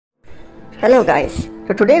Hello guys,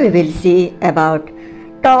 so today we will see about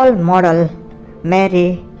tall model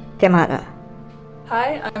Marie Temara.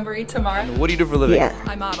 Hi, I'm Marie Temara. What do you do for a living? Yeah.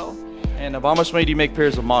 I model. And how much money do you make per year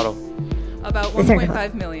as a model? About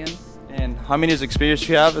 1.5 million. And how many years experience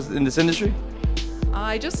do you have in this industry?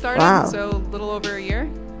 I just started, Wow. so a little over a year.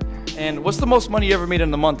 And what's the most money you ever made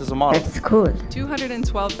in a month as a model? That's cool.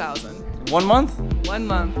 212,000. 1 month? 1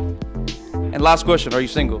 month. And last question, are you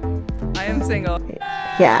single? I am single.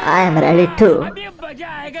 Yeah, I am ready too.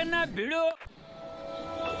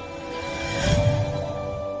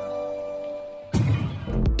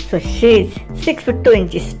 So she's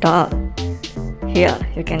 6'2" tall. Here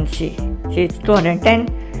you can see she's 210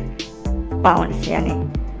 pounds, yani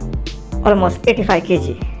almost 85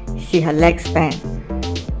 kg. See her leg span.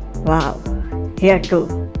 Wow. Here too.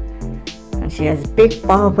 And she has big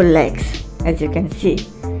powerful legs, as you can see.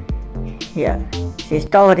 Here she's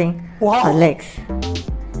towering her legs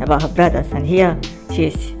above her brothers, and here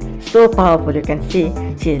she's so powerful. You can see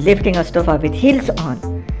she's lifting her sofa with heels on.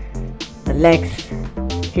 The legs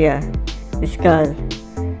here. This girl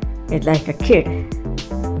is like a kid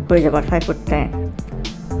who is about 5'10".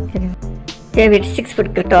 Here with 6'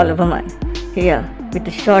 tall woman. Here with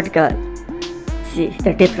the short girl. See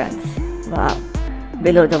the difference. Wow.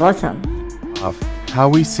 Below the bosom. How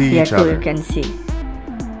we see Here each too other. you can see.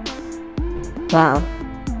 Wow.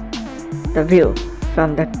 The view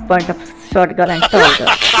from the point of short girl and tall girl.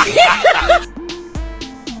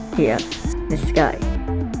 Here, this guy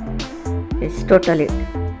is totally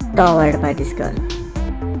towered by this girl.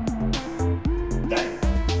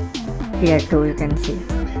 Here too you can see.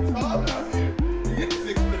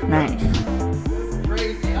 Nice.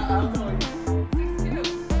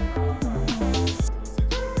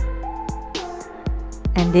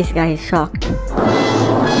 And this guy is shocked.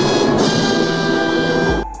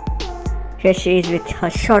 Here she is with her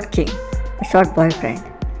short king, a short boyfriend.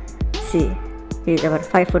 See, he is about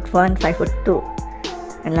 5'1",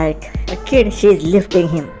 5'2", and like a kid, she is lifting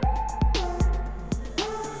him.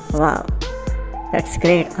 Wow, that's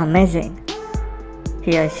great, amazing.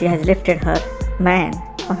 Here she has lifted her man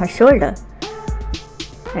on her shoulder,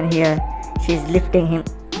 and here she is lifting him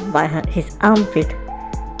by his armpit.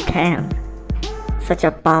 Damn, such a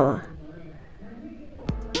power.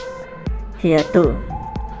 Here too.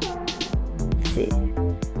 See,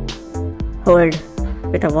 hold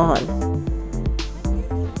with a wall,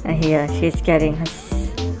 and here she is carrying her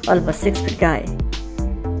almost 6 guy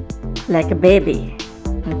like a baby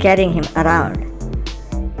and carrying him around.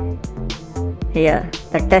 Here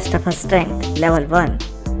the test of her strength, level 1.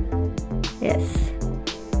 Yes.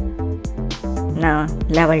 Now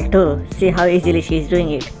level 2. See how easily she is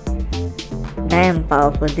doing it. Damn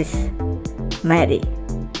powerful this Marie.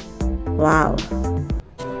 Wow.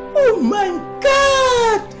 Oh my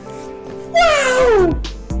God! Wow!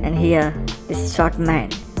 And here, this short man.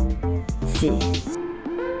 See,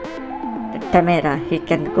 the Temara, he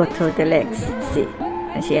can go through the legs. See,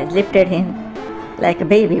 and she has lifted him like a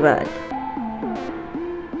baby bird.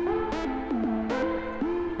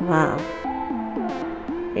 Wow,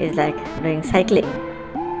 he is like doing cycling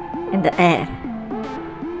in the air.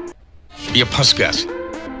 Be a puskas.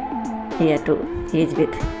 Here too, he is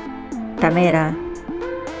with Temara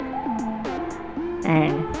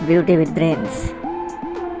and Beauty with Brains.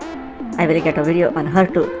 I will get a video on her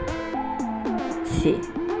too. See,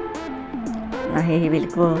 now he will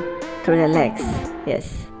go through the legs.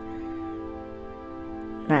 Yes,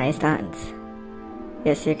 nice dance.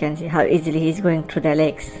 Yes, you can see how easily he is going through the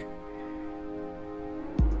legs.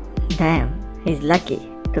 Damn, he's lucky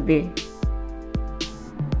to be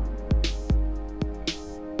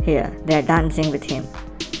here. They are dancing with him.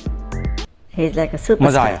 He's like a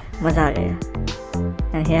superstar. Maza aaya.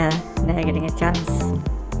 And here they are getting a chance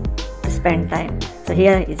to spend time. So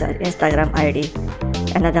here is our Instagram ID.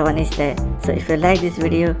 Another one is there. So if you like this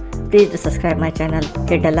video, please do subscribe my channel,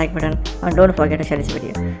 hit the like button, and don't forget to share this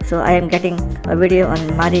video. So I am getting a video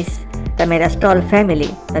on Marie Temara's tall family,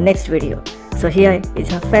 the next video. So here is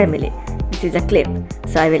her family. This is a clip.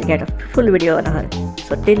 So I will get a full video on her.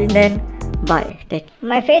 So till then, bye. Take care.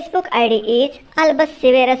 My Facebook ID is Albus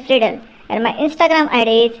Severus Riddle and my Instagram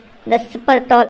ID is the super tall